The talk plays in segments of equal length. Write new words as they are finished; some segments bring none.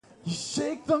You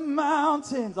shake the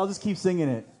mountains. I'll just keep singing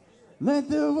it. Let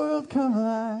the world come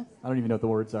alive. I don't even know what the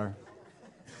words are.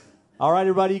 All right,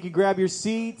 everybody, you can grab your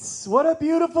seats. What a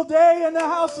beautiful day in the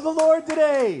house of the Lord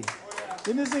today.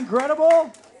 Isn't this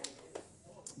incredible?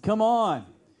 Come on.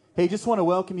 Hey, just want to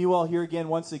welcome you all here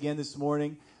once again this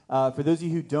morning. For those of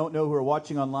you who don't know, who are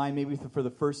watching online, maybe for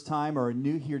the first time or are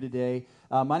new here today,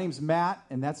 my name's Matt,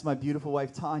 and that's my beautiful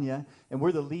wife, Tanya, and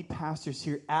we're the lead pastors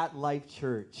here at Life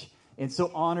Church. And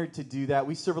so honored to do that.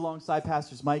 We serve alongside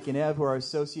Pastors Mike and Ev, who are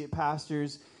associate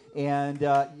pastors. And,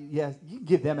 you can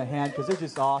give them a hand because they're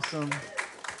just awesome.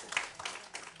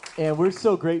 And we're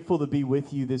so grateful to be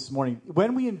with you this morning.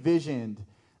 When we envisioned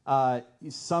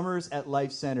summers at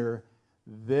Life Center,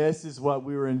 this is what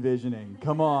we were envisioning.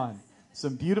 Come on.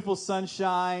 Some beautiful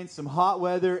sunshine, some hot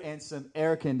weather, and some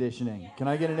air conditioning. Can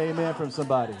I get an amen from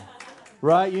somebody?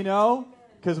 Right, you know?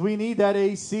 Because we need that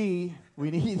AC.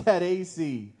 We need that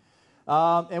AC.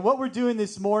 And what we're doing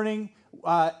this morning,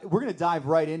 we're going to dive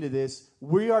right into this.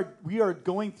 We are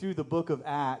going through the book of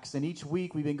Acts, and each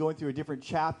week we've been going through a different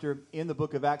chapter in the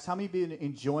book of Acts. How many have been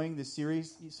enjoying this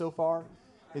series so far?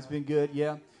 It's been good,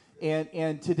 yeah.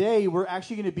 And today we're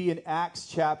actually going to be in Acts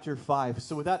chapter 5.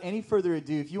 So without any further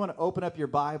ado, if you want to open up your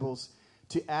Bibles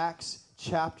to Acts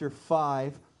chapter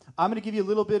 5, I'm going to give you a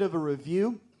little bit of a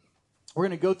review. We're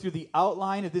going to go through the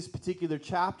outline of this particular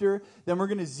chapter. Then we're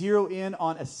going to zero in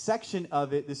on a section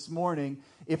of it this morning.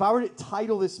 If I were to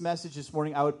title this message this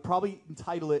morning, I would probably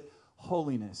entitle it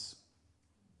Holiness.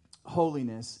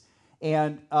 Holiness.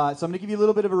 And so I'm going to give you a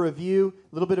little bit of a review,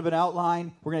 a little bit of an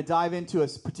outline. We're going to dive into a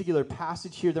particular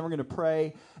passage here. Then we're going to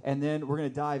pray. And then we're going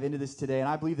to dive into this today. And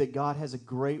I believe that God has a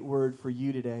great word for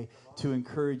you today to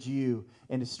encourage you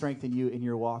and to strengthen you in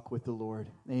your walk with the Lord.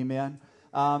 Amen.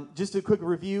 Just a quick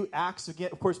review. Acts, again,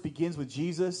 of course, begins with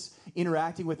Jesus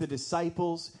interacting with the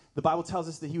disciples. The Bible tells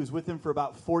us that he was with them for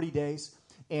about 40 days,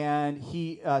 and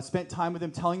he spent time with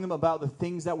them, telling them about the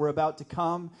things that were about to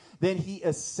come. Then he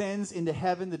ascends into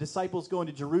heaven. The disciples go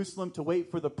into Jerusalem to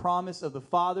wait for the promise of the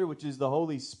Father, which is the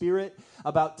Holy Spirit.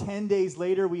 About 10 days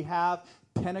later, we have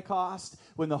Pentecost,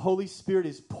 when the Holy Spirit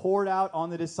is poured out on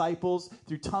the disciples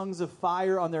through tongues of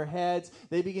fire on their heads.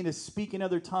 They begin to speak in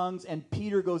other tongues, and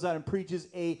Peter goes out and preaches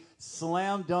a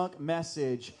slam dunk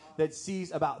message that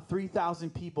sees about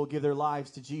 3,000 people give their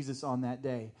lives to Jesus on that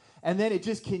day. And then it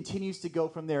just continues to go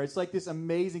from there. It's like this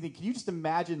amazing thing. Can you just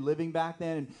imagine living back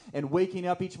then and waking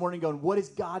up each morning going, what is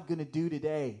God going to do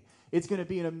today? It's going to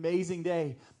be an amazing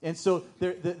day. And so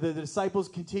the disciples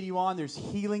continue on. There's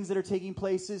healings that are taking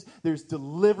places. There's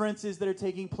deliverances that are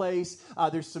taking place.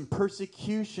 There's some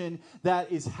persecution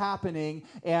that is happening.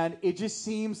 And it just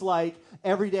seems like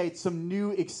every day some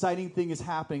new exciting thing is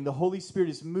happening. The Holy Spirit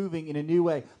is moving in a new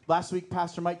way. Last week,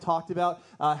 Pastor Mike talked about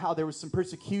how there was some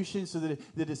persecution. So that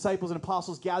the disciples and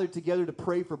apostles gathered together to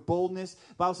pray for boldness.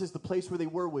 The Bible says the place where they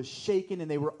were was shaken,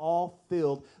 and they were all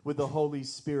filled with the Holy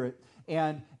Spirit.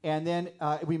 And then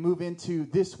we move into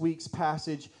this week's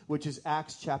passage, which is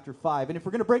Acts chapter 5. And if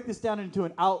we're going to break this down into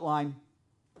an outline,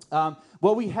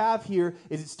 what we have here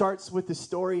is it starts with the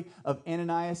story of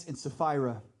Ananias and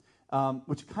Sapphira,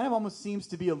 which kind of almost seems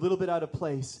to be a little bit out of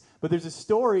place. But there's a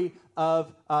story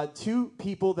of two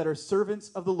people that are servants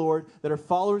of the Lord, that are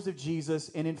followers of Jesus.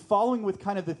 And in following with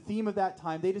kind of the theme of that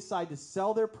time, they decide to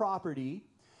sell their property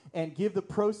and give the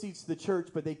proceeds to the church,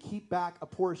 but they keep back a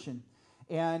portion.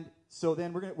 And so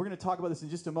then we're going to talk about this in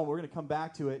just a moment. We're going to come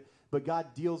back to it, but God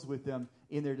deals with them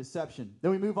in their deception.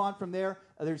 Then we move on from there.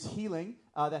 There's healing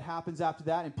that happens after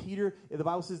that. And Peter, the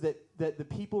Bible says that the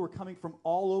people were coming from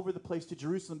all over the place to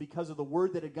Jerusalem because of the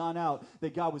word that had gone out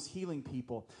that God was healing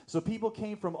people. So people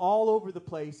came from all over the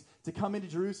place to come into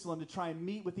Jerusalem to try and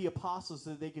meet with the apostles so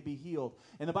that they could be healed.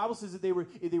 And the Bible says that they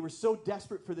were so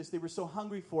desperate for this, they were so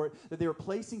hungry for it, that they were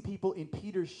placing people in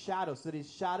Peter's shadow so that his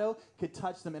shadow could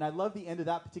touch them. And I love the end of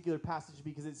that particular passage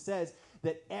because it says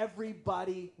that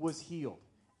everybody was healed.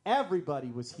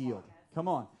 Everybody was healed. Come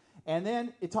on. And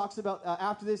then it talks about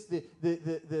after this,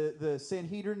 the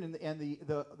Sanhedrin and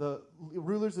the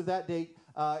rulers of that day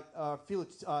feel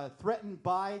threatened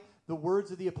by the words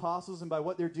of the apostles and by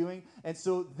what they're doing, and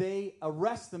so they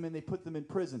arrest them and they put them in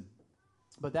prison.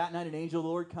 But that night, an angel of the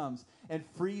Lord comes and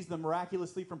frees them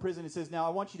miraculously from prison and says, "Now I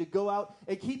want you to go out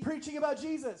and keep preaching about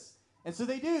Jesus." And so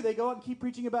they do. They go out and keep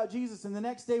preaching about Jesus. And the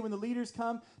next day when the leaders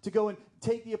come to go and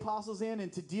take the apostles in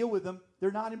and to deal with them,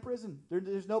 they're not in prison.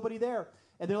 There's nobody there.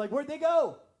 And they're like, where'd they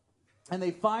go? And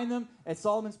they find them at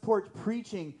Solomon's porch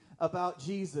preaching about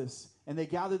Jesus. And they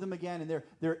gather them again, and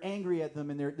they're angry at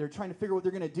them, and they're trying to figure out what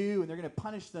they're going to do, and they're going to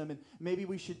punish them, and maybe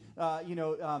we should put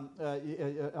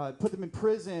them in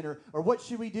prison, or what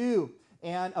should we do?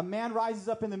 And a man rises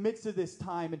up in the midst of this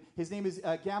time, and his name is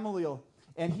Gamaliel.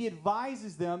 And he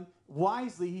advises them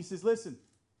wisely. He says, listen,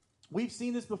 we've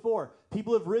seen this before.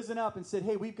 People have risen up and said,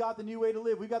 hey, we've got the new way to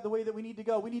live. We've got the way that we need to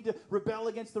go. We need to rebel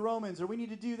against the Romans, or we need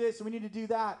to do this, or we need to do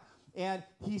that. And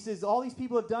he says, all these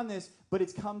people have done this, but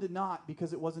it's come to naught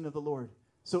because it wasn't of the Lord.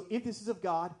 So if this is of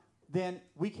God, then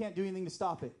we can't do anything to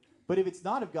stop it. But if it's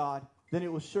not of God, then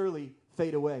it will surely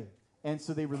fade away. And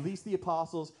so they release the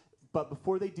apostles, but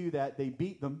before they do that, they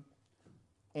beat them,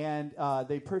 and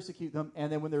they persecute them. And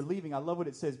then when they're leaving, I love what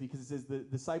it says, because it says the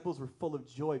disciples were full of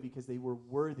joy because they were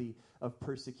worthy of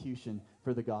persecution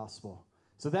for the gospel.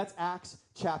 So that's Acts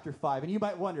chapter 5. And you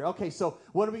might wonder, okay, so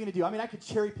what are we going to do? I mean, I could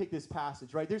cherry pick this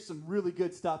passage, right? There's some really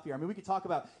good stuff here. I mean, we could talk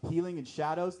about healing and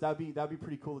shadows. That'd be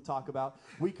pretty cool to talk about.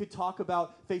 We could talk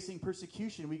about facing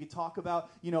persecution. We could talk about,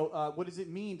 what does it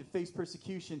mean to face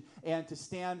persecution and to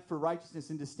stand for righteousness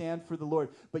and to stand for the Lord.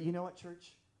 But you know what,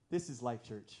 church? This is Life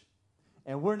Church.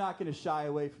 And we're not going to shy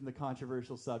away from the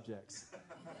controversial subjects.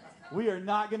 We are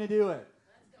not going to do it.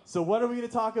 So what are we going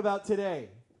to talk about today?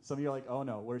 Some of you are like, oh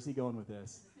no, where's he going with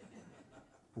this?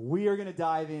 We are going to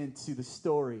dive into the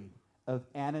story of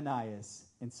Ananias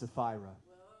and Sapphira.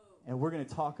 And we're going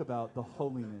to talk about the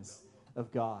holiness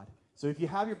of God. So if you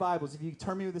have your Bibles, if you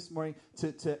turn me this morning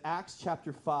to Acts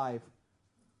chapter 5,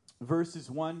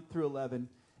 verses 1 through 11.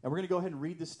 And we're going to go ahead and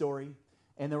read the story.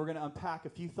 And then we're going to unpack a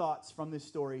few thoughts from this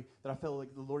story that I feel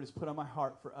like the Lord has put on my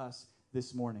heart for us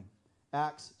this morning.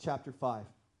 Acts chapter 5,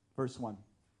 verse 1.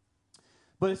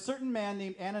 But a certain man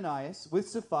named Ananias, with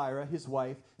Sapphira, his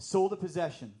wife, sold a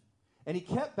possession, and he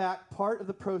kept back part of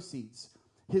the proceeds,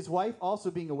 his wife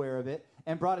also being aware of it,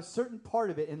 and brought a certain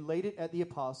part of it and laid it at the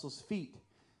apostles' feet.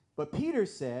 But Peter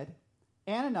said,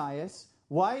 Ananias,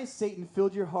 why has Satan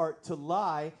filled your heart to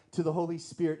lie to the Holy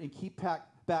Spirit and keep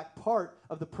back part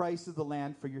of the price of the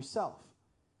land for yourself?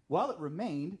 While it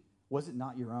remained, was it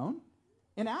not your own?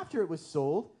 And after it was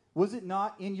sold, was it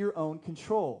not in your own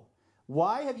control?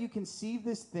 Why have you conceived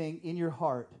this thing in your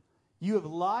heart? You have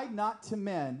lied not to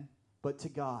men, but to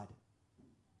God.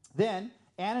 Then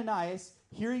Ananias,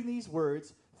 hearing these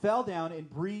words, fell down and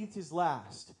breathed his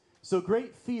last. So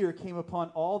great fear came upon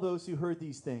all those who heard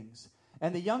these things.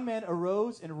 And the young man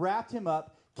arose and wrapped him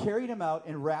up, carried him out,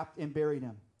 and wrapped and buried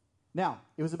him. Now,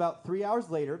 it was about 3 hours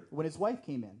later when his wife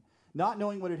came in, not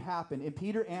knowing what had happened. And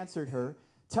Peter answered her,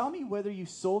 tell me whether you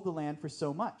sold the land for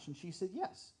so much. And she said,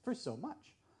 yes, for so much.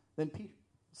 Then Peter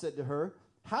said to her,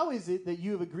 how is it that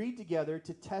you have agreed together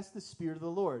to test the Spirit of the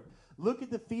Lord? Look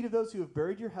at the feet of those who have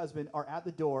buried your husband are at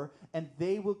the door, and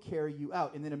they will carry you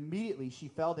out. And then immediately she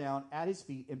fell down at his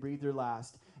feet and breathed her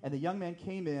last. And the young man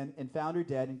came in and found her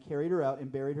dead and carried her out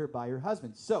and buried her by her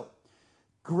husband. So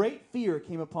great fear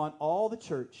came upon all the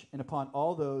church and upon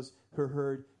all those who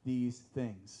heard these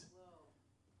things.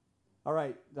 Whoa. All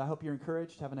right, I hope you're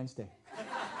encouraged. Have a nice day.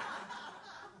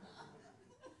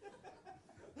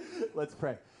 Let's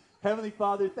pray. Heavenly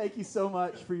Father, thank you so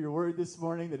much for your word this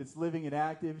morning, that it's living and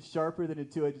active, sharper than a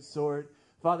two-edged sword.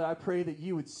 Father, I pray that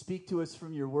you would speak to us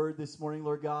from your word this morning,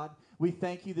 Lord God. We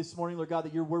thank you this morning, Lord God,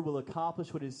 that your word will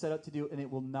accomplish what it is set out to do, and it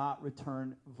will not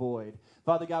return void.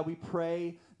 Father God, we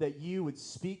pray that you would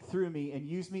speak through me and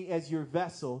use me as your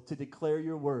vessel to declare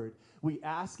your word. We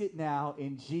ask it now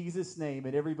in Jesus' name,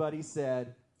 and everybody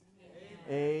said,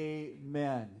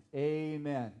 Amen.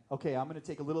 Amen. Okay, I'm going to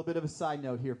take a little bit of a side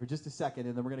note here for just a second,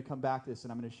 and then we're going to come back to this,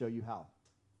 and I'm going to show you how.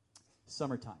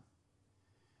 Summertime.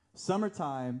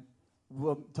 Summertime,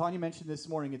 well, Tanya mentioned this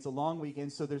morning, it's a long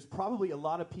weekend, so there's probably a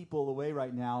lot of people away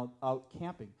right now out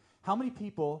camping. How many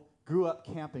people grew up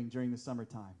camping during the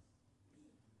summertime?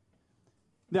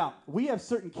 Now, we have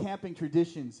certain camping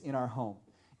traditions in our home.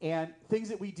 And things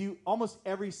that we do almost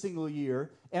every single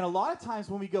year. And a lot of times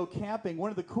when we go camping,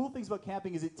 one of the cool things about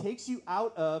camping is it takes you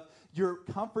out of your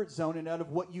comfort zone and out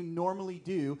of what you normally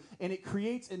do, and it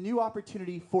creates a new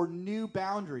opportunity for new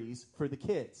boundaries for the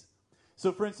kids.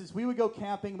 So, for instance, we would go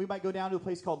camping. We might go down to a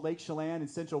place called Lake Chelan in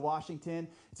central Washington.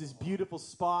 It's this beautiful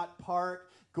spot,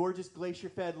 park, gorgeous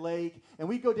glacier-fed lake. And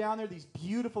we'd go down there, these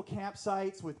beautiful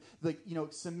campsites with,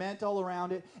 cement all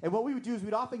around it. And what we would do is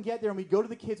we'd often get there and we'd go to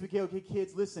the kids. We'd go, okay,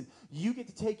 kids, listen, you get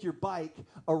to take your bike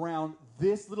around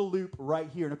this little loop right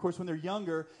here. And, of course, when they're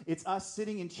younger, it's us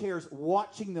sitting in chairs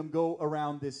watching them go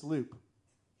around this loop.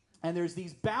 And there's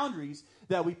these boundaries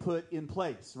that we put in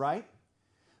place, right?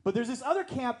 But there's this other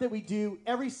camp that we do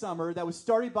every summer that was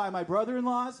started by my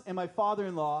brother-in-laws and my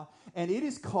father-in-law, and it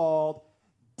is called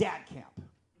Dad Camp.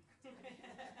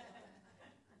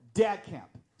 Dad Camp.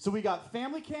 So we got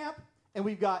family camp and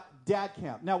we've got Dad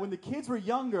Camp. Now, when the kids were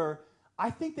younger, I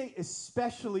think they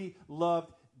especially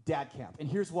loved Dad Camp. And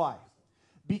here's why.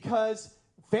 Because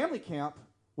Family camp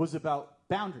was about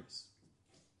boundaries.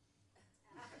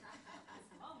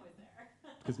 Mom was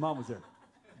there. Because mom was there.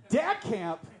 Dad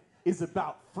camp is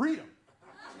about freedom.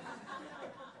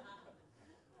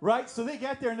 Right? So they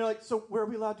get there and they're like, so where are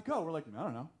we allowed to go? We're like, I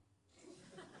don't know.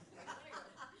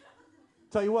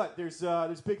 Tell you what, there's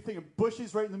this big thing of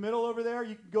bushes right in the middle over there.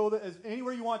 You can go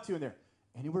anywhere you want to in there.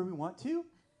 Anywhere we want to?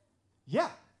 Yeah,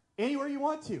 anywhere you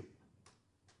want to.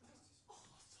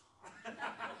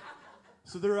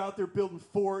 So they're out there building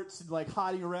forts and like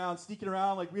hiding around, sneaking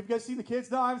around. Like, have you guys seen the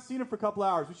kids? No, I haven't seen them for a couple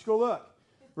hours. We should go look.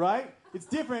 Right? It's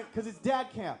different because it's dad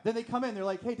camp. Then they come in. They're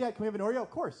like, hey, Dad, can we have an Oreo? Of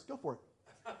course. Go for it.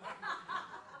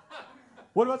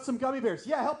 What about some gummy bears?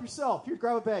 Yeah, help yourself. Here,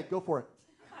 grab a bag. Go for it.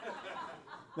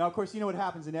 Now, of course, you know what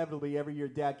happens inevitably every year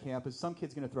at dad camp is some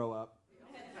kid's going to throw up.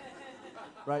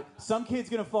 Right? Some kid's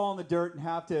going to fall in the dirt and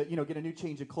have to, get a new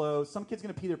change of clothes. Some kid's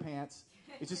going to pee their pants.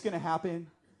 It's just going to happen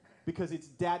because it's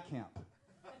dad camp.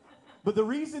 But the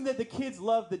reason that the kids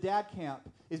love the dad camp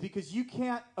is because you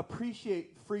can't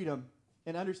appreciate freedom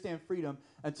and understand freedom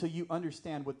until you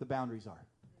understand what the boundaries are.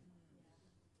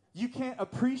 You can't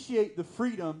appreciate the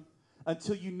freedom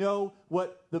until you know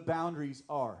what the boundaries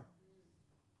are.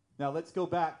 Now let's go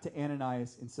back to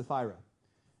Ananias and Sapphira.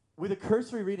 With a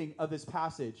cursory reading of this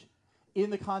passage in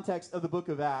the context of the book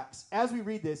of Acts, as we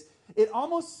read this, it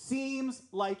almost seems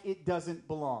like it doesn't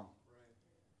belong.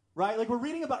 Right? Like we're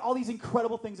reading about all these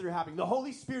incredible things that are happening. The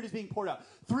Holy Spirit is being poured out.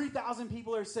 3,000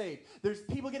 people are saved. There's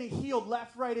people getting healed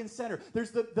left, right, and center.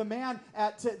 There's the man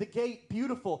at the gate,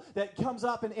 beautiful, that comes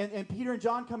up and Peter and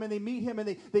John come and they meet him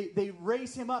and they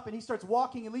raise him up and he starts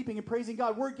walking and leaping and praising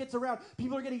God. Word gets around.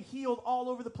 People are getting healed all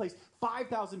over the place.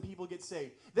 5,000 people get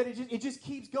saved. Then it just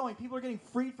keeps going. People are getting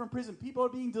freed from prison. People are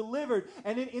being delivered.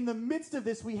 And in the midst of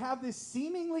this, we have this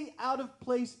seemingly out of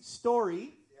place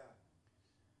story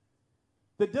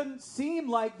that doesn't seem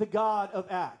like the God of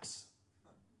Acts.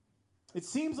 It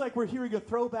seems like we're hearing a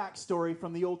throwback story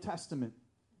from the Old Testament.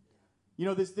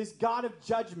 This God of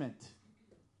judgment.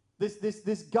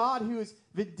 This God who is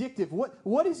vindictive.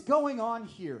 What is going on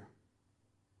here?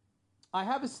 I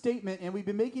have a statement, and we've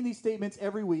been making these statements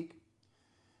every week.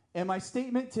 And my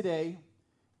statement today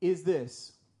is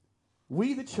this.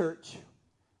 We, the church,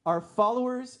 are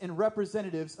followers and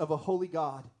representatives of a holy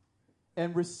God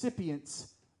and recipients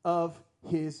of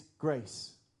His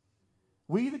grace.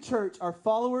 We, the church, are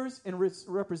followers and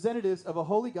representatives of a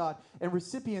holy God and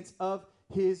recipients of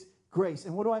His grace.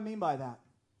 And what do I mean by that?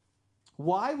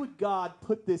 Why would God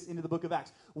put this into the book of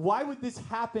Acts? Why would this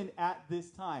happen at this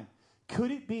time?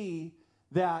 Could it be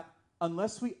that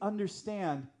unless we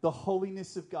understand the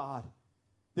holiness of God,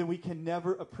 then we can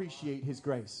never appreciate His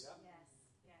grace? Yes.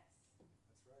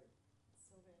 That's right.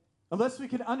 So good. Unless we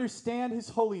can understand His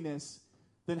holiness,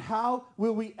 then how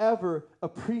will we ever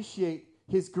appreciate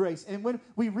His grace? And when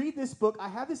we read this book, I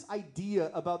have this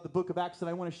idea about the book of Acts that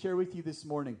I want to share with you this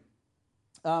morning.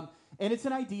 And it's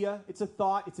an idea, it's a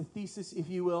thought, it's a thesis, if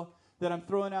you will, that I'm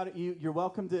throwing out at you. You're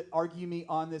welcome to argue me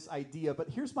on this idea, but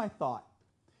here's my thought.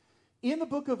 In the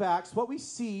book of Acts, what we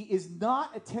see is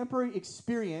not a temporary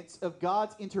experience of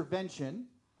God's intervention,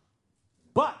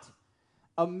 but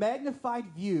a magnified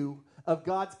view of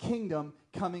God's kingdom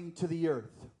coming to the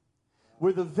earth,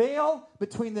 where the veil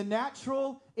between the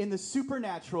natural and the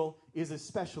supernatural is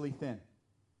especially thin.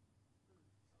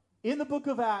 In the book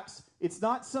of Acts, it's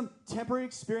not some temporary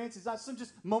experience. It's not some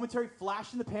just momentary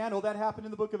flash in the pan. Oh, that happened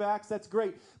in the book of Acts. That's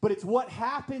great. But it's what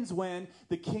happens when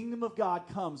the kingdom of God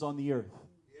comes on the earth.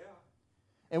 Yeah.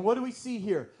 And what do we see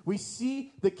here? We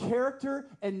see the character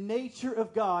and nature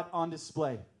of God on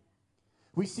display.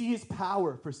 We see His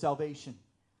power for salvation.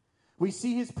 We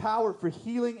see His power for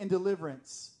healing and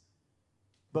deliverance.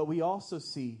 But we also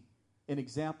see an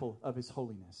example of His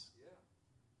holiness. Yeah,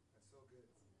 that's so good.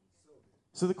 So good.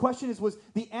 So the question is, was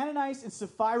the Ananias and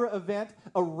Sapphira event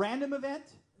a random event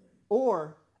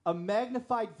or a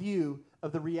magnified view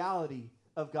of the reality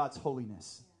of God's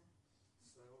holiness?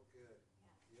 So good.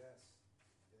 Yes.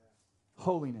 Yeah.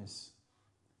 Holiness.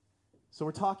 So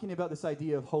we're talking about this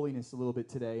idea of holiness a little bit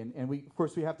today, and we, of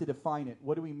course, we have to define it.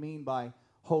 What do we mean by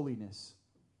holiness?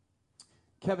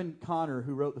 Kevin Conner,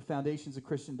 who wrote The Foundations of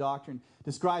Christian Doctrine,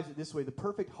 describes it this way. The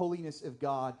perfect holiness of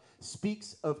God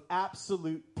speaks of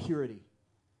absolute purity.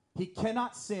 He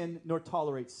cannot sin nor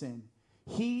tolerate sin.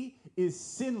 He is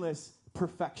sinless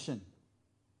perfection.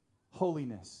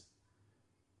 Holiness.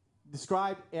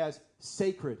 Described as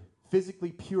sacred,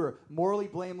 physically pure, morally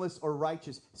blameless or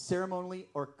righteous, ceremonially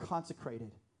or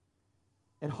consecrated.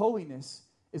 And holiness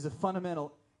is a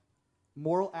fundamental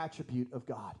moral attribute of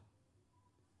God.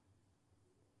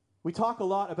 We talk a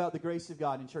lot about the grace of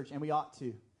God in church, and we ought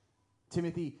to.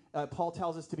 Paul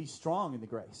tells us to be strong in the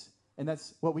grace. And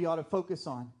that's what we ought to focus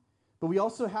on. But we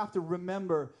also have to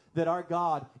remember that our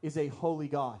God is a holy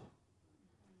God.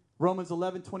 Romans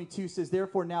 11:22 says,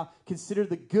 therefore now consider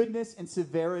the goodness and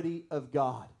severity of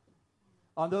God.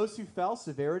 On those who fell,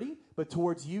 severity, but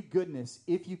towards you, goodness,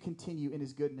 if you continue in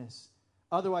his goodness.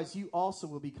 Otherwise, you also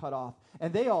will be cut off.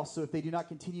 And they also, if they do not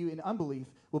continue in unbelief,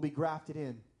 will be grafted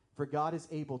in. For God is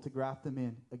able to graft them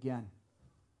in again.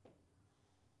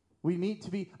 We need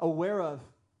to be aware of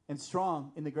and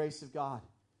strong in the grace of God.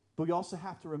 But we also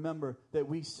have to remember that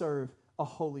we serve a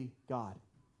holy God.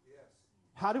 Yes.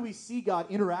 How do we see God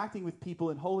interacting with people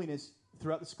in holiness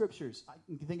throughout the Scriptures? I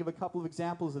can think of a couple of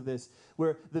examples of this,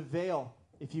 where the veil,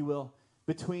 if you will,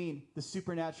 between the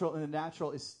supernatural and the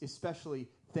natural is especially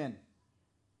thin.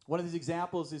 One of these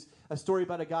examples is a story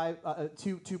about a guy,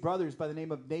 two brothers by the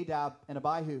name of Nadab and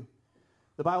Abihu.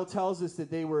 The Bible tells us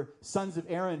that they were sons of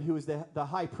Aaron, who was the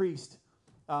high priest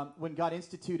when God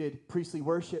instituted priestly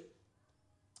worship.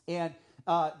 And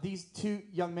these two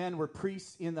young men were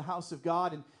priests in the house of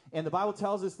God. And the Bible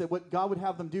tells us that what God would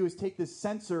have them do is take this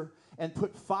censer and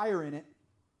put fire in it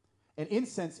and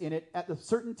incense in it at a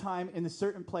certain time in the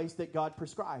certain place that God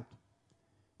prescribed.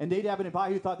 And Nadab and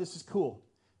Abihu thought this was cool,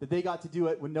 that they got to do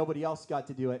it when nobody else got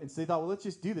to do it. And so they thought, well, let's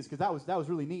just do this, because that was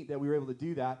really neat that we were able to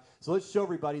do that. So let's show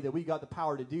everybody that we got the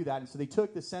power to do that. And so they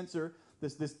took the censer,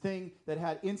 this thing that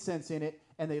had incense in it,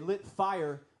 and they lit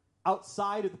fire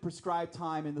outside of the prescribed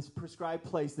time in this prescribed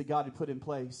place that God had put in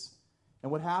place.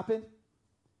 And what happened?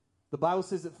 The Bible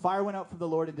says that fire went out from the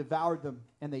Lord and devoured them,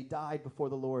 and they died before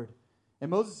the Lord. And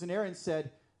Moses and Aaron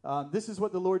said, this is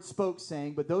what the Lord spoke,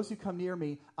 saying, but those who come near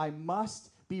me, I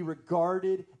must be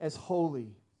regarded as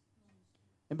holy.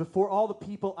 And before all the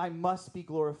people, I must be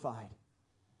glorified.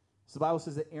 So the Bible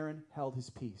says that Aaron held his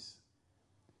peace.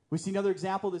 We see another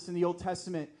example of this in the Old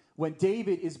Testament when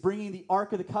David is bringing the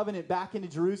Ark of the Covenant back into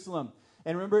Jerusalem.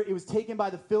 And remember, it was taken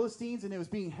by the Philistines, and it was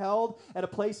being held at a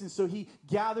place. And so he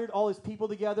gathered all his people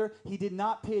together. He did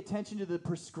not pay attention to the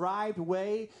prescribed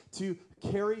way to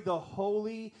carry the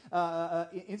holy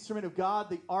instrument of God,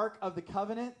 the Ark of the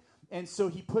Covenant. And so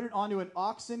he put it onto an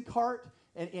oxen cart,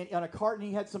 and on a cart, and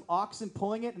he had some oxen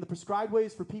pulling it. And the prescribed way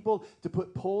is for people to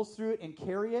put poles through it and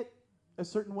carry it a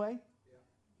certain way.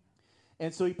 Yeah.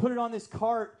 And so he put it on this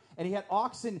cart, and he had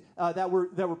oxen that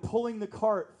were pulling the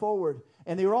cart forward.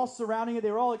 And they were all surrounding it.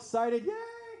 They were all excited. Yay!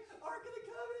 Ark of the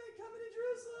Covenant coming to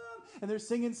Jerusalem. And they're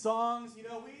singing songs. We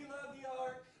love the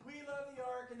Ark. We love the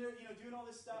Ark. And they're, doing all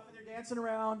this stuff. And they're dancing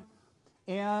around.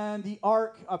 And the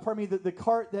Ark, the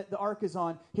cart that the Ark is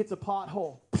on hits a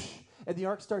pothole. And the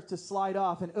Ark starts to slide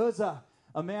off. And Uzzah,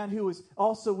 a man who was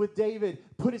also with David,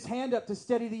 put his hand up to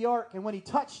steady the Ark. And when he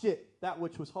touched it, that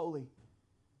which was holy,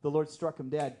 the Lord struck him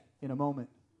dead in a moment.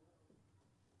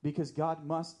 Because God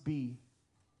must be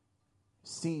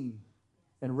seen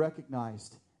and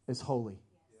recognized as holy.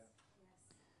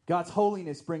 God's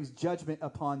holiness brings judgment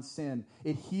upon sin.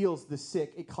 It heals the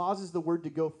sick. It causes the word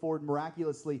to go forward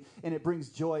miraculously, and it brings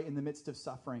joy in the midst of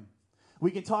suffering.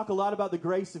 We can talk a lot about the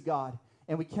grace of God,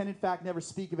 and we can, in fact, never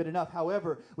speak of it enough.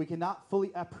 However, we cannot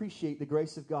fully appreciate the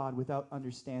grace of God without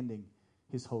understanding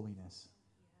His holiness.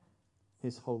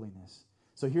 His holiness.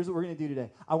 So here's what we're going to do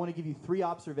today. I want to give you 3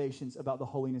 observations about the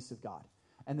holiness of God.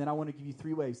 And then I want to give you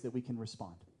 3 ways that we can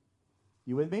respond.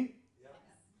 You with me? Yes.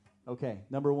 Okay,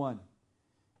 number 1.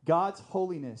 God's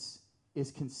holiness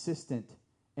is consistent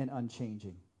and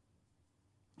unchanging.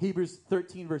 Hebrews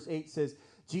 13 verse 8 says,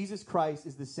 Jesus Christ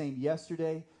is the same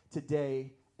yesterday,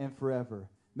 today, and forever.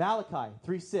 Malachi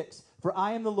 3:6, for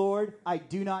I am the Lord, I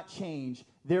do not change.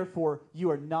 Therefore,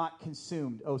 you are not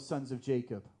consumed, O sons of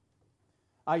Jacob.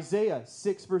 Isaiah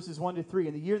 6 verses 1 to 3.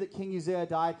 In the year that King Uzziah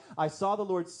died, I saw the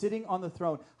Lord sitting on the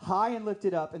throne, high and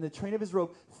lifted up, and the train of his robe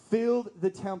filled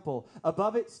the temple.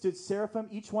 Above it stood seraphim,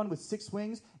 each one with 6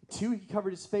 wings. 2 he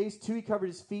covered his face, 2 he covered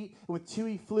his feet, and with 2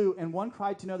 he flew. And one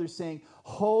cried to another, saying,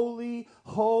 Holy,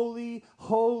 holy,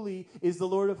 holy is the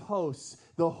Lord of hosts.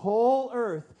 The whole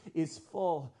earth is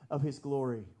full of his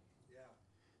glory.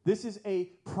 This is a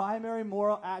primary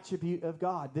moral attribute of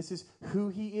God. This is who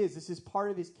he is. This is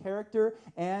part of his character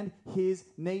and his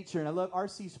nature. And I love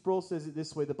R.C. Sproul says it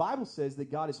this way. The Bible says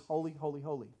that God is holy, holy,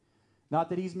 holy. Not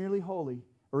that he's merely holy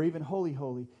or even holy,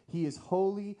 holy. He is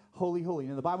holy, holy, holy.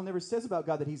 And the Bible never says about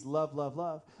God that he's love, love,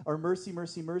 love, or mercy,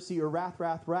 mercy, mercy, or wrath,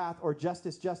 wrath, wrath, or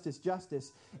justice, justice,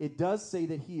 justice. It does say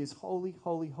that he is holy,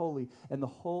 holy, holy, and the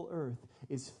whole earth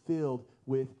is filled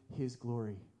with his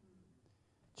glory.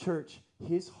 Church,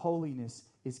 his holiness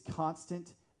is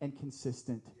constant and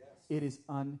consistent. Yes. It is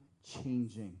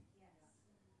unchanging. Yes.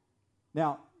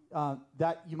 Now,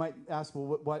 that you might ask,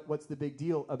 well, what's the big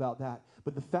deal about that?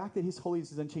 But the fact that his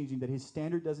holiness is unchanging, that his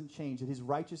standard doesn't change, that his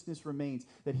righteousness remains,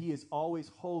 that he is always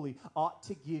holy, ought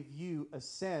to give you a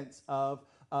sense of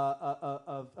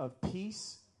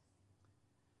peace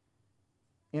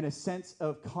and a sense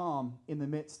of calm in the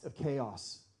midst of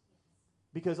chaos.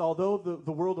 Because although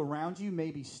the world around you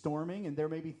may be storming and there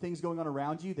may be things going on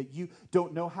around you that you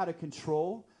don't know how to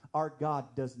control, our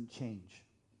God doesn't change.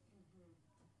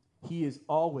 He is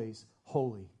always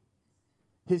holy.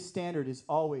 His standard is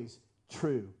always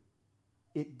true.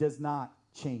 It does not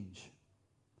change.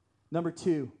 Number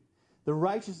 2, the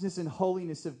righteousness and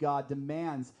holiness of God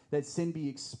demands that sin be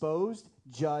exposed,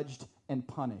 judged, and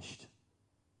punished.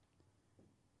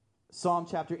 Psalm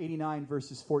chapter 89,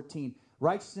 verses 14.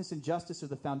 Righteousness and justice are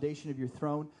the foundation of your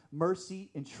throne. Mercy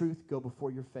and truth go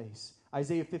before your face.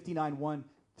 Isaiah 59, 1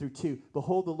 through 2.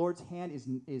 Behold, the Lord's hand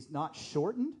is not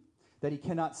shortened, that he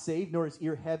cannot save, nor his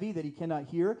ear heavy, that he cannot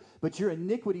hear. But your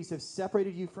iniquities have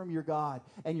separated you from your God,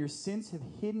 and your sins have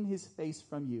hidden his face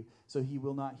from you, so he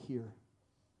will not hear.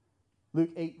 Luke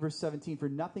 8, verse 17. For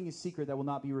nothing is secret that will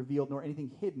not be revealed, nor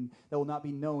anything hidden that will not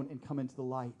be known and come into the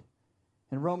light.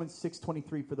 And Romans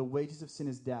 6:23. For the wages of sin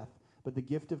is death, but the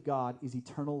gift of God is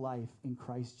eternal life in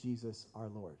Christ Jesus our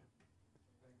Lord.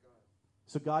 Thank God.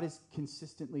 So God is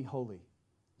consistently holy.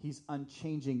 He's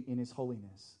unchanging in his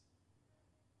holiness.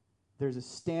 There's a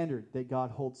standard that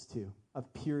God holds to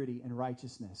of purity and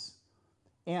righteousness.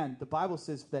 And the Bible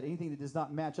says that anything that does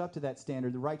not match up to that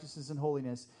standard, the righteousness and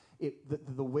holiness,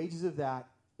 the wages of that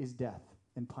is death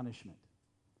and punishment.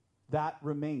 That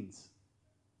remains.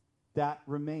 That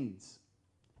remains.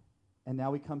 And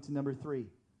now we come to number 3.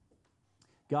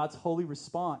 God's holy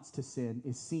response to sin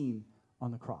is seen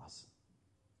on the cross.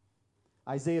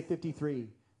 Isaiah 53,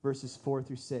 verses 4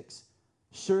 through 6.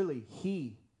 Surely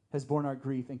he has borne our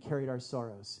grief and carried our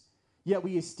sorrows. Yet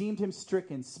we esteemed him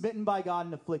stricken, smitten by God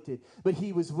and afflicted. But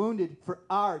he was wounded for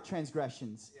our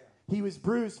transgressions. He was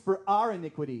bruised for our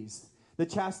iniquities. The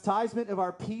chastisement of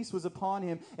our peace was upon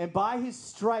him, and by his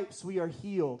stripes we are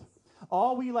healed.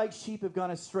 All we like sheep have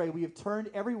gone astray. We have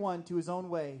turned everyone to his own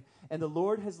way, and the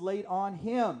Lord has laid on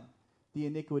him the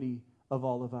iniquity of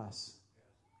all of us.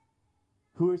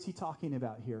 Who is he talking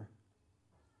about here?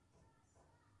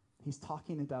 He's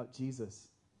talking about Jesus.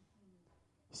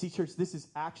 See, church, this is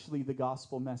actually the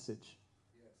gospel message.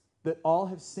 Yes. That all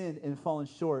have sinned and fallen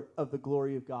short of the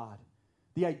glory of God.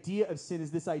 The idea of sin is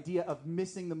this idea of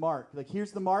missing the mark. Like,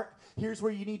 here's the mark, here's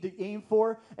where you need to aim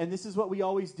for, and this is what we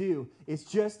always do. It's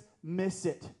just miss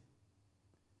it.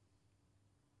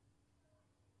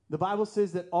 The Bible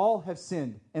says that all have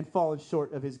sinned and fallen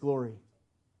short of his glory.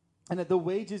 And that the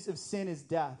wages of sin is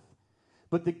death.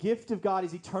 But the gift of God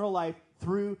is eternal life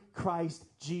through Christ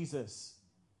Jesus.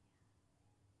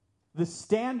 The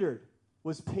standard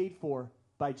was paid for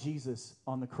by Jesus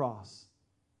on the cross.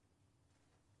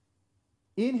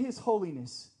 In his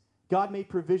holiness, God made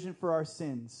provision for our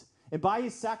sins. And by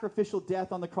his sacrificial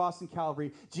death on the cross in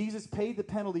Calvary, Jesus paid the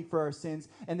penalty for our sins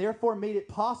and therefore made it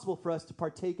possible for us to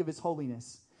partake of his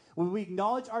holiness. When we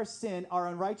acknowledge our sin, our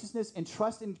unrighteousness, and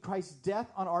trust in Christ's death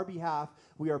on our behalf,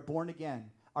 we are born again.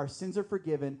 Our sins are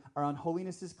forgiven, our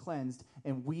unholiness is cleansed,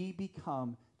 and we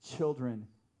become children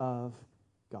of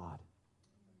God.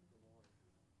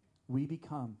 We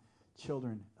become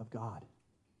children of God.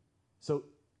 So,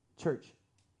 church,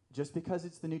 just because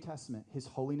it's the New Testament, his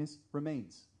holiness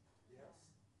remains. Yes.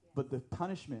 But the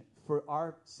punishment for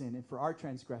our sin and for our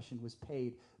transgression was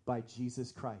paid by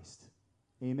Jesus Christ.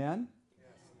 Amen? Yes.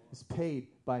 It's paid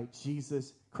by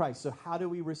Jesus Christ. So how do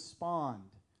we respond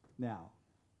now?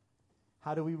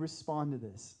 How do we respond to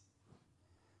this?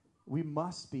 We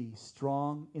must be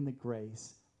strong in the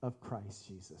grace of Christ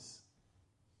Jesus.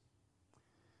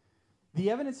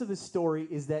 The evidence of this story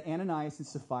is that Ananias and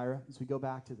Sapphira, as we go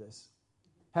back to this,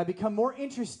 have become more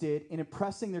interested in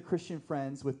impressing their Christian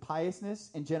friends with piousness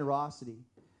and generosity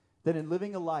than in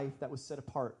living a life that was set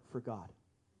apart for God.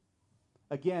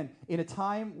 Again, in a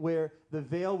time where the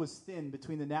veil was thin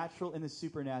between the natural and the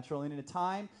supernatural, and in a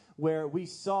time where we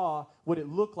saw what it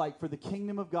looked like for the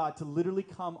kingdom of God to literally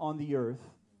come on the earth,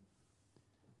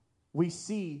 we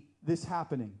see this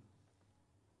happening.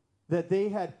 That they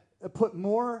had put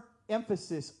more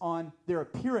emphasis on their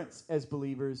appearance as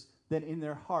believers than in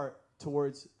their heart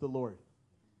towards the Lord.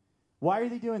 Why are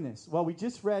they doing this? Well, we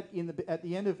just read at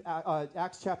the end of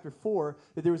Acts chapter 4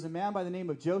 that there was a man by the name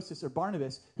of Joseph or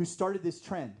Barnabas who started this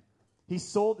trend. He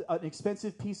sold an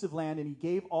expensive piece of land and he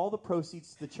gave all the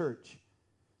proceeds to the church.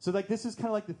 So this is kind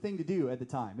of like the thing to do at the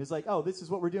time. It's like, oh, this is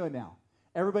what we're doing now.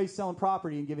 Everybody's selling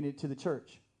property and giving it to the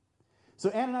church. So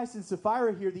Ananias and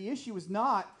Sapphira here, the issue was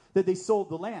not that they sold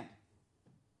the land.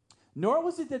 Nor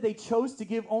was it that they chose to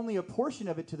give only a portion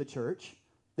of it to the church.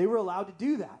 They were allowed to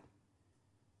do that.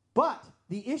 But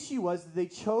the issue was that they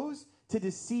chose to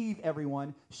deceive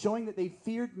everyone, showing that they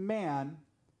feared man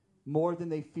more than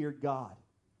they feared God.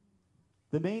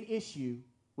 The main issue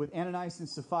with Ananias and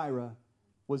Sapphira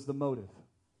was the motive.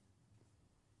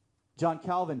 John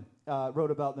Calvin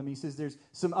wrote about them. He says there's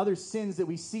some other sins that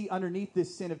we see underneath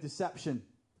this sin of deception.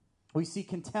 We see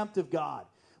contempt of God.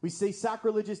 We see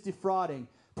sacrilegious defrauding,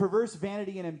 perverse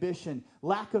vanity and ambition,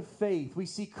 lack of faith. We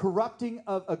see corrupting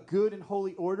of a good and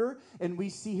holy order, and we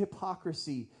see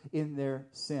hypocrisy in their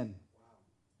sin. Wow.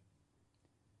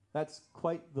 That's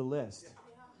quite the list.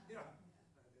 Yeah.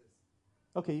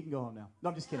 Okay, you can go home now. No,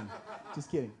 I'm just kidding. Just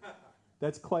kidding.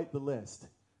 That's quite the list.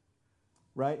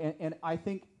 Right? And I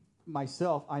think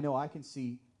myself, I know I can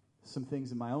see some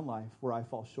things in my own life where I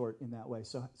fall short in that way.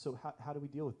 So how do we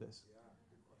deal with this? Yeah,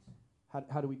 good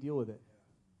question. How do we deal with it?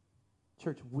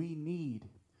 Church, we need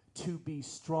to be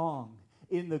strong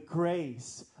in the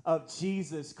grace of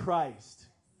Jesus Christ.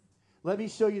 Let me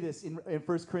show you this in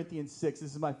 1 Corinthians 6.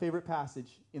 This is my favorite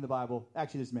passage in the Bible.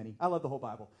 Actually, there's many. I love the whole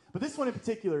Bible. But this one in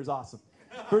particular is awesome.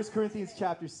 1 Corinthians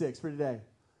chapter 6 for today.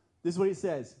 This is what he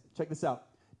says. Check this out.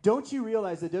 Don't you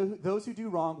realize that those who do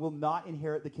wrong will not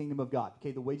inherit the kingdom of God?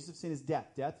 Okay, the wages of sin is death.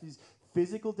 Death is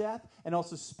physical death and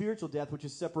also spiritual death, which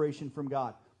is separation from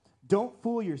God. Don't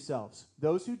fool yourselves.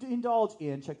 Those who indulge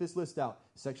in, check this list out,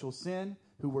 sexual sin,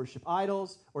 who worship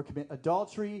idols, or commit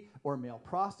adultery, or male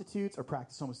prostitutes, or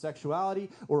practice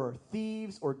homosexuality, or are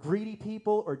thieves, or greedy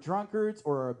people, or drunkards,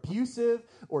 or are abusive,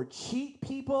 or cheat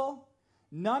people,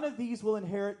 none of these will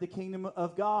inherit the kingdom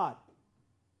of God.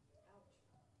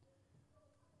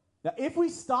 Now, if we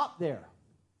stop there,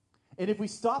 and if we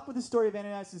stop with the story of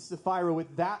Ananias and Sapphira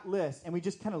with that list, and we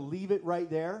just kind of leave it right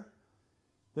there,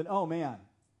 then, oh man,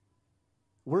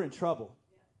 we're in trouble.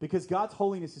 Because God's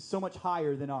holiness is so much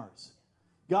higher than ours.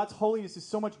 God's holiness is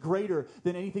so much greater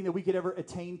than anything that we could ever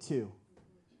attain to.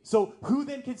 So who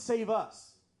then could save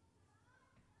us?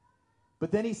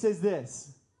 But then he says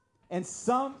this, and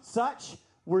such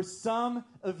were some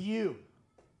of you.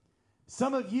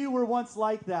 Some of you were once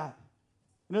like that.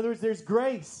 In other words, there's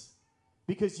grace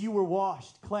because you were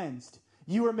washed, cleansed.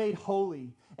 You were made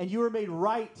holy, and you were made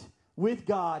right with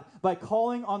God by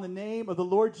calling on the name of the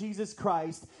Lord Jesus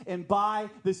Christ and by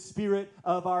the Spirit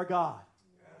of our God.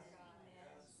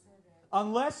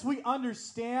 Unless we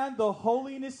understand the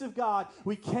holiness of God,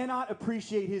 we cannot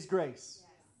appreciate His grace.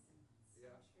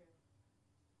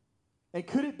 And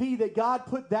could it be that God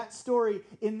put that story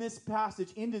in this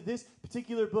passage, into this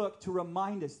particular book, to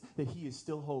remind us that He is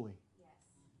still holy?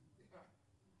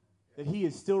 That He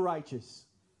is still righteous,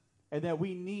 and that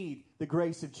we need the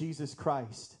grace of Jesus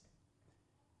Christ.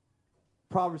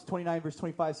 Proverbs 29 verse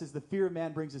 25 says, the fear of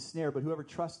man brings a snare, but whoever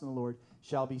trusts in the Lord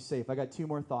shall be safe. I got two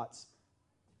more thoughts.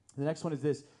 The next one is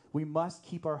this. We must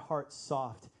keep our hearts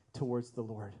soft towards the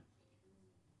Lord.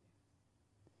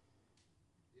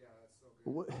 Yeah, that's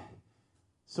so good.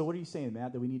 So what are you saying,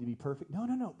 Matt? That we need to be perfect? No.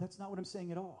 That's not what I'm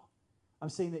saying at all. I'm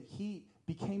saying that He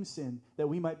became sin that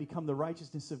we might become the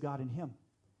righteousness of God in Him.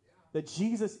 That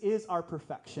Jesus is our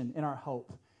perfection and our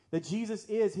hope. That Jesus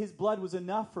is, His blood was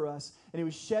enough for us, and it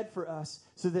was shed for us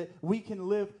so that we can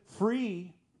live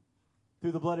free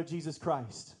through the blood of Jesus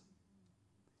Christ.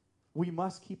 We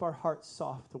must keep our hearts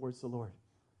soft towards the Lord.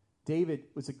 David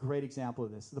was a great example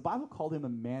of this. The Bible called him a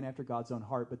man after God's own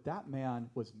heart, but that man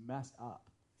was messed up.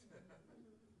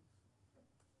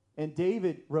 And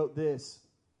David wrote this,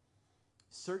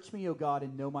 search me, O God,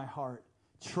 and know my heart.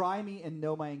 Try me and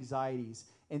know my anxieties,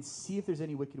 and see if there's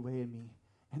any wicked way in me,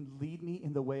 and lead me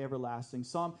in the way everlasting.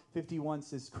 Psalm 51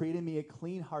 says, create in me a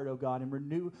clean heart, O God, and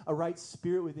renew a right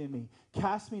spirit within me.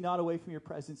 Cast me not away from your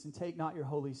presence, and take not your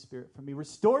Holy Spirit from me.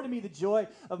 Restore to me the joy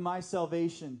of my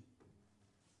salvation.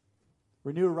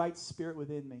 Renew a right spirit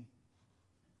within me.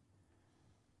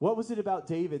 What was it about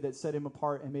David that set him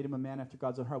apart and made him a man after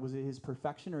God's own heart? Was it his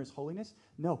perfection or his holiness?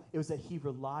 No, it was that he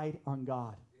relied on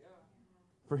God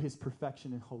for His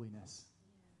perfection and holiness.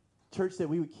 Church, that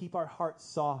we would keep our hearts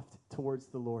soft towards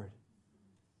the Lord.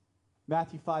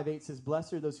 Matthew 5:8 says,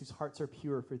 blessed are those whose hearts are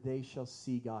pure, for they shall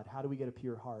see God. How do we get a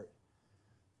pure heart?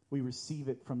 We receive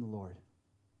it from the Lord.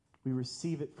 We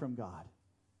receive it from God.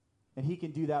 And He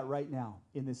can do that right now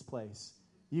in this place.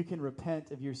 You can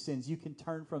repent of your sins. You can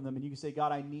turn from them, and you can say,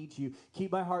 God, I need you.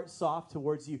 Keep my heart soft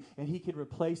towards you. And He can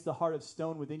replace the heart of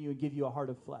stone within you and give you a heart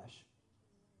of flesh.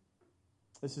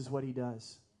 This is what He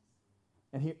does.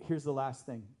 And here's the last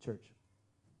thing, church.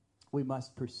 We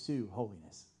must pursue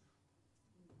holiness.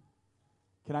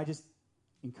 Can I just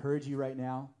encourage you right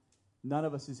now? None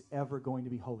of us is ever going to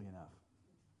be holy enough.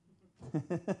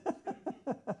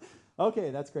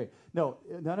 Okay, that's great. No,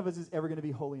 none of us is ever going to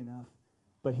be holy enough,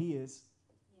 but he is.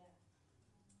 Yeah.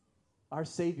 Our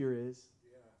Savior is.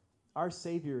 Yeah. Our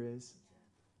Savior is.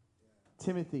 Yeah.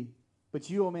 Timothy, but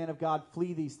you, O man of God,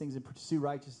 flee these things and pursue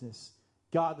righteousness,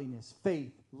 godliness,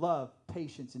 faith, love,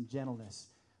 patience, and gentleness.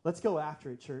 Let's go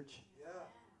after it, church. Yeah.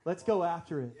 Let's go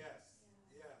after it. Yes.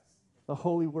 Yes. The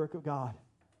holy work of God.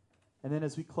 And then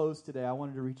as we close today, I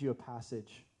wanted to read you a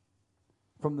passage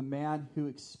from the man who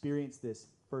experienced this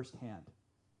firsthand.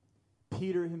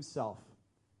 Peter himself,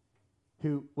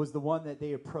 who was the one that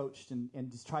they approached and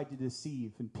just tried to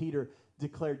deceive. And Peter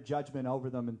declared judgment over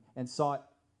them and saw it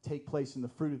take place in the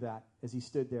fruit of that as he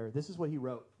stood there. This is what he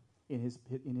wrote in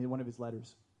one of his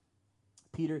letters.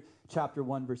 Peter chapter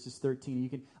 1, verses 13. You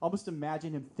can almost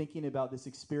imagine him thinking about this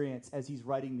experience as he's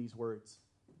writing these words.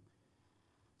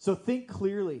 So think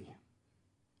clearly.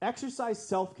 Exercise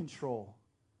self-control.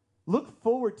 Look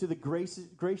forward to the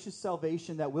gracious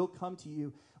salvation that will come to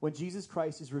you when Jesus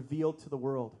Christ is revealed to the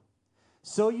world.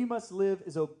 So you must live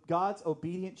as God's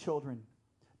obedient children.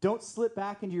 Don't slip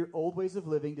back into your old ways of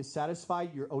living to satisfy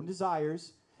your own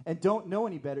desires and didn't know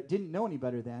any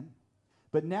better then.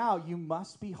 But now you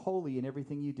must be holy in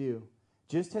everything you do,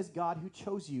 just as God who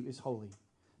chose you is holy.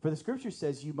 For the scripture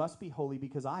says you must be holy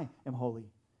because I am holy.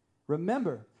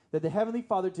 Remember that the heavenly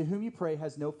Father to whom you pray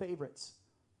has no favorites.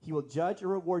 He will judge or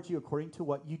reward you according to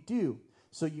what you do.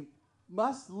 So you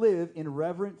must live in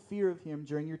reverent fear of him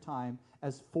during your time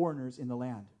as foreigners in the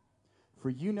land. For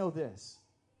you know this,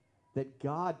 that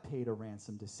God paid a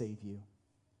ransom to save you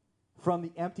from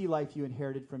the empty life you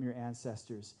inherited from your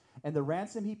ancestors. And the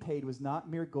ransom he paid was not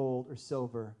mere gold or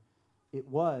silver. It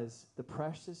was the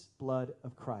precious blood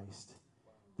of Christ,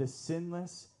 the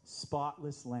sinless,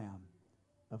 spotless Lamb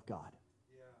of God.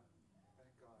 Yeah. Thank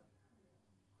God.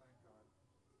 Thank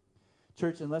God.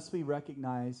 Church, unless we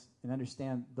recognize and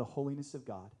understand the holiness of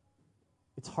God,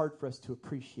 it's hard for us to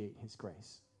appreciate his grace.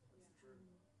 That's true.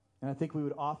 And I think we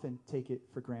would often take it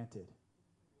for granted.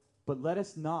 But let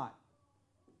us not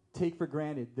take for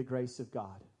granted the grace of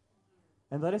God.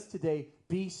 And let us today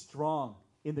be strong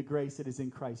in the grace that is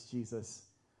in Christ Jesus.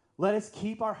 Let us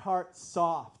keep our hearts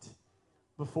soft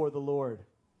before the Lord.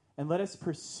 And let us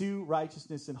pursue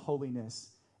righteousness and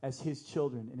holiness as his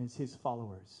children and as his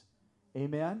followers.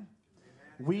 Amen? Amen.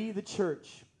 We, the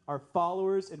church, are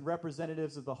followers and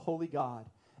representatives of the holy God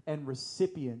and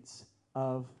recipients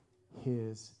of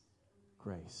his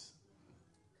grace.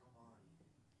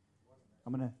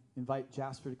 Come on. I'm going to invite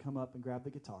Jasper to come up and grab the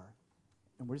guitar.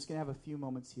 And we're just going to have a few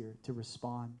moments here to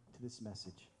respond to this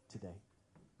message today.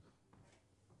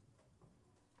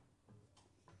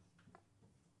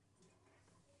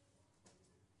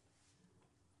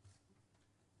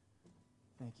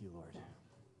 Thank you, Lord. Can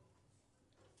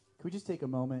we just take a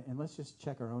moment and let's just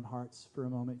check our own hearts for a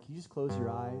moment? Can you just close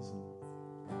your eyes and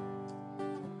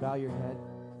bow your head?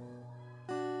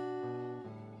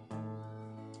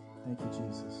 Thank you,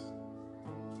 Jesus.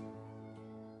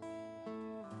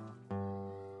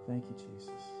 Thank you, Jesus.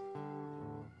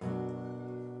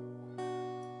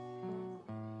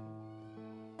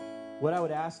 What I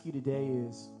would ask you today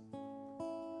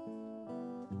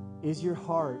is your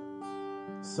heart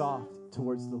soft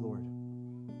towards the Lord?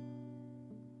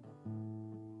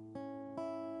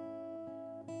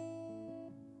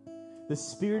 The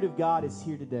Spirit of God is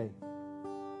here today.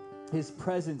 His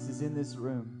presence is in this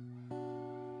room.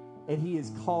 And he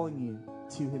is calling you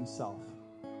to himself.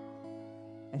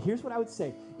 And here's what I would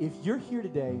say. If you're here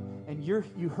today and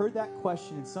you heard that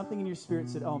question and something in your spirit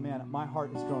said, oh man, my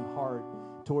heart has grown hard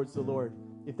towards the Lord.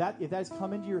 If that has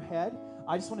come into your head,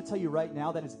 I just want to tell you right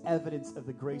now that is evidence of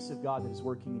the grace of God that is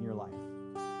working in your life.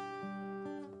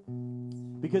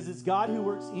 Because it's God who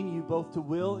works in you both to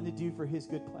will and to do for his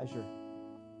good pleasure.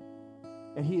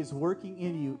 And he is working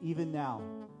in you even now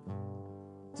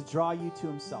to draw you to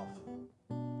himself.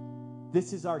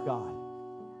 This is our God.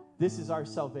 This is our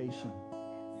salvation.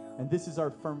 And this is our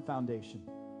firm foundation.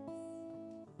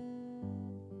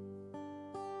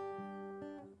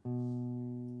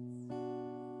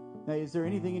 Now, is there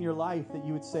anything in your life that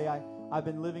you would say, I've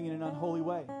been living in an unholy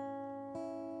way?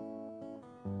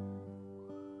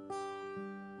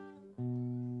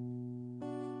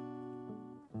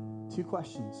 Two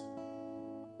questions.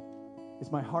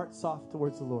 Is my heart soft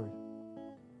towards the Lord?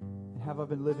 And have I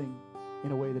been living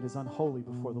in a way that is unholy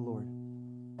before the Lord?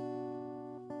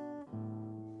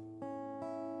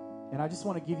 And I just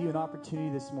want to give you an opportunity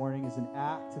this morning as an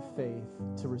act of faith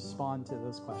to respond to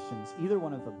those questions, either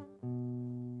one of them.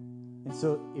 And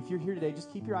so if you're here today,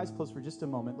 just keep your eyes closed for just a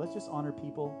moment. Let's just honor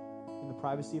people in the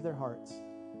privacy of their hearts.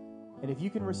 And if you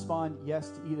can respond yes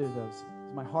to either of those,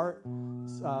 Is my heart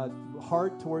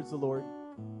hard towards the Lord?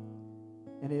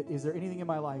 And is there anything in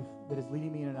my life that is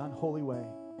leading me in an unholy way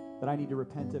that I need to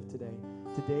repent of today?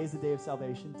 Today is the day of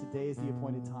salvation. Today is the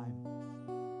appointed time.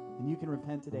 And you can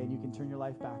repent today and you can turn your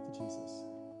life back to Jesus.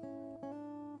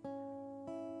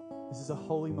 This is a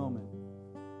holy moment.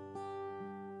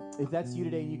 If that's you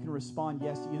today and you can respond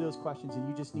yes to either of those questions and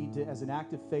you just need to, as an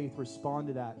act of faith, respond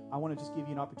to that, I want to just give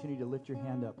you an opportunity to lift your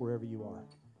hand up wherever you are.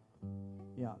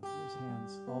 Yeah, there's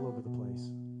hands all over the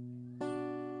place.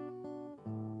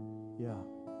 Yeah,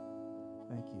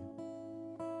 thank you.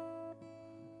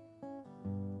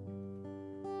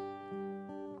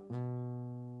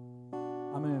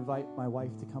 I'm going to invite my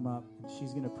wife to come up, and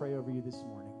she's going to pray over you this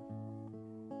morning.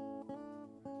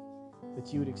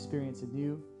 That you would experience a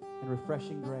new and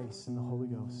refreshing grace in the Holy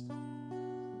Ghost.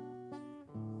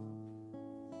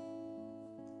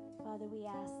 Father, we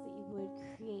ask that you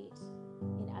would create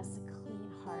in us a clean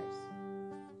heart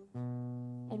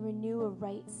and renew a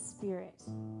right spirit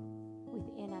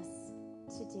within us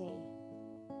today.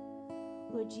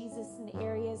 Lord Jesus, in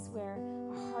areas where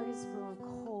our heart is grown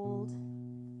cold,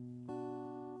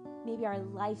 maybe our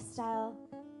lifestyle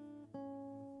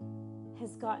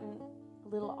has gotten a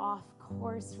little off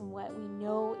course from what we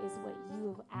know is what you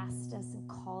have asked us and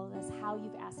called us, how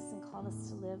you've asked us and called us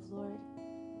to live, Lord.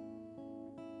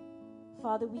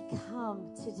 Father, we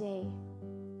come today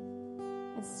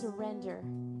and surrender,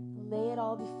 lay it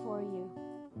all before you.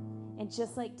 And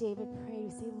just like David prayed, we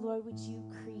say, Lord, would you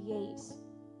create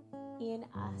in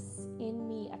us, in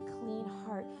me, a clean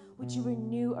heart? Would you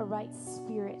renew a right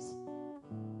spirit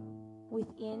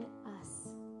within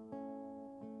us?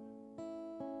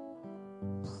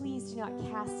 Please do not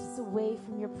cast us away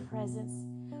from your presence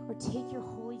or take your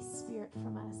Holy Spirit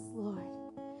from us, Lord.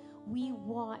 We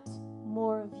want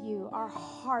more of you. Our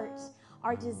heart,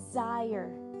 our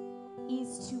desire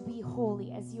is to be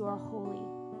holy as you are holy.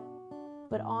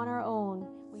 But on our own,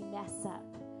 we mess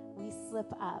up. We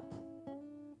slip up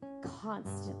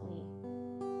constantly.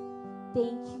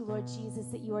 Thank you, Lord Jesus,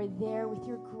 that you are there with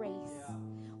your grace,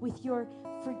 with your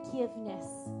forgiveness,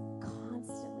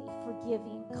 constantly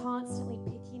forgiving, constantly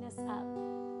picking us up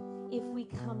if we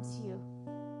come to you.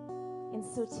 And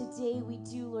so today we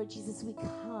do, Lord Jesus, we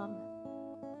come.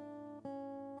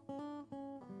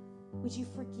 Would you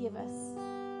forgive us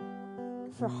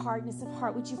for hardness of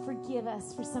heart? Would you forgive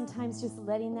us for sometimes just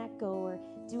letting that go or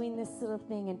doing this little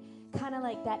thing and kind of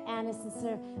like that Annas and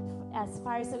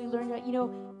Sapphira that we learned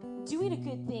about, doing a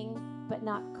good thing, but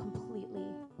not completely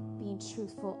being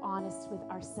truthful, honest with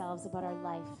ourselves about our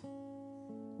life,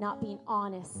 not being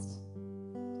honest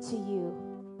to you.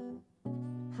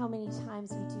 How many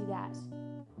times we do that?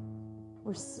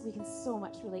 We can so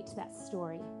much relate to that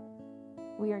story.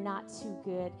 We are not too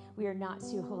good. We are not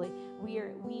too holy. We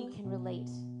can relate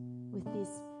with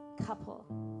this couple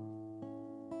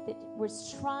that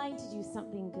was trying to do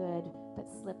something good but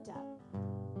slipped up.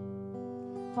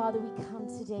 Father, we come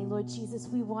today, Lord Jesus,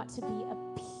 we want to be a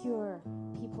pure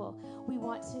people. We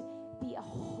want to be a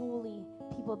holy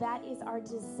people. That is our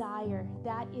desire.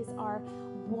 That is our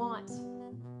want.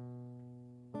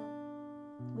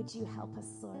 Would you help us,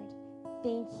 Lord?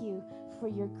 Thank you for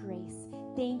your grace.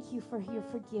 Thank you for your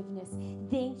forgiveness.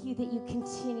 Thank you that you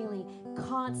continually,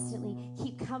 constantly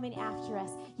keep coming after us.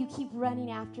 You keep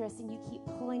running after us and you keep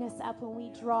pulling us up when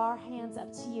we draw our hands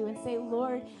up to you and say,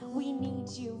 Lord, we need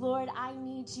you. Lord, I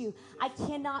need you. I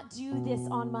cannot do this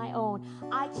on my own.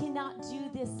 I cannot do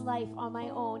this life on my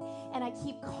own. And I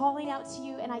keep calling out to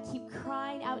you and I keep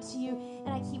crying out to you and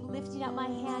I keep lifting up my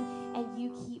hand and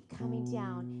you keep coming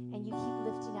down and you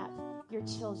keep lifting up your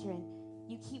children.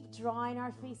 You keep drawing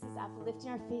our faces up, lifting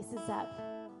our faces up.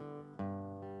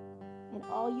 And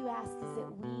all you ask is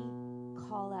that we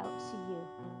call out to you.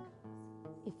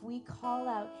 If we call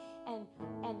out and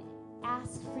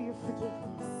ask for your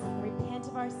forgiveness and repent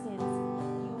of our sins,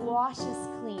 you wash us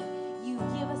clean. You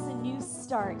give us a new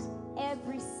start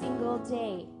every single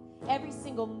day, every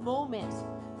single moment.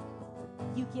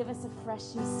 You give us a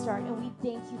fresh new start, and we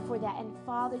thank you for that. And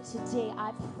Father, today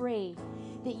I pray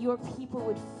that your people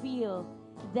would feel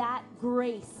that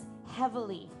grace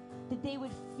heavily, that they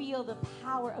would feel the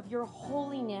power of your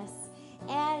holiness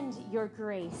and your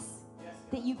grace,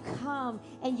 that you come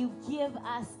and you give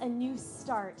us a new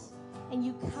start, and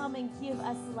you come and give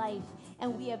us life,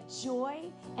 and we have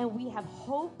joy, and we have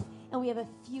hope, and we have a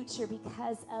future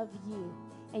because of you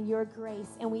and your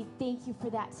grace, and we thank you for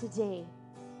that today.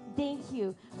 Thank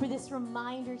you for this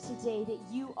reminder today that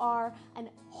you are an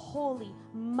holy,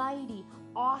 mighty,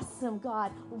 awesome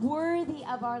God, worthy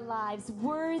of our lives,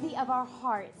 worthy of our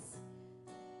hearts.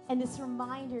 And this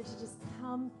reminder to just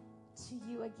come to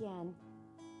you again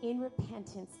in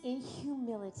repentance, in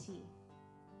humility.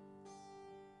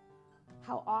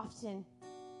 How often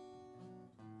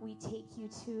we take you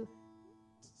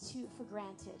for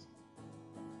granted.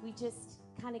 We just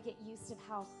kind of get used to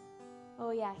how,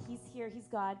 oh yeah, he's here, he's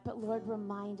God. But Lord,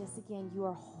 remind us again, you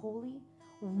are holy,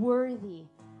 worthy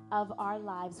of our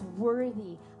lives,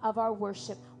 worthy of our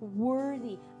worship,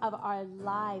 worthy of our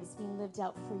lives being lived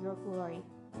out for your glory.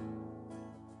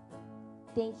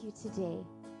 Thank you today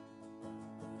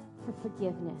for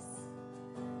forgiveness.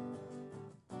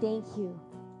 Thank you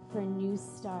for a new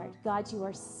start. God, you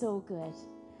are so good.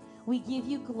 We give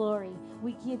you glory.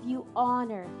 We give you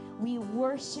honor. We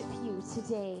worship you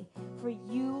today, for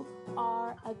you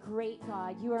are a great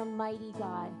God. You are a mighty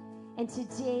God. And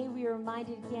today we are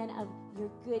reminded again of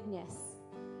your goodness.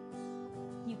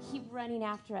 You keep running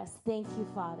after us. Thank you,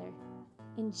 Father.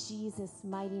 In Jesus'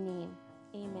 mighty name,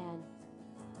 amen.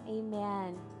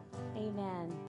 Amen. Amen.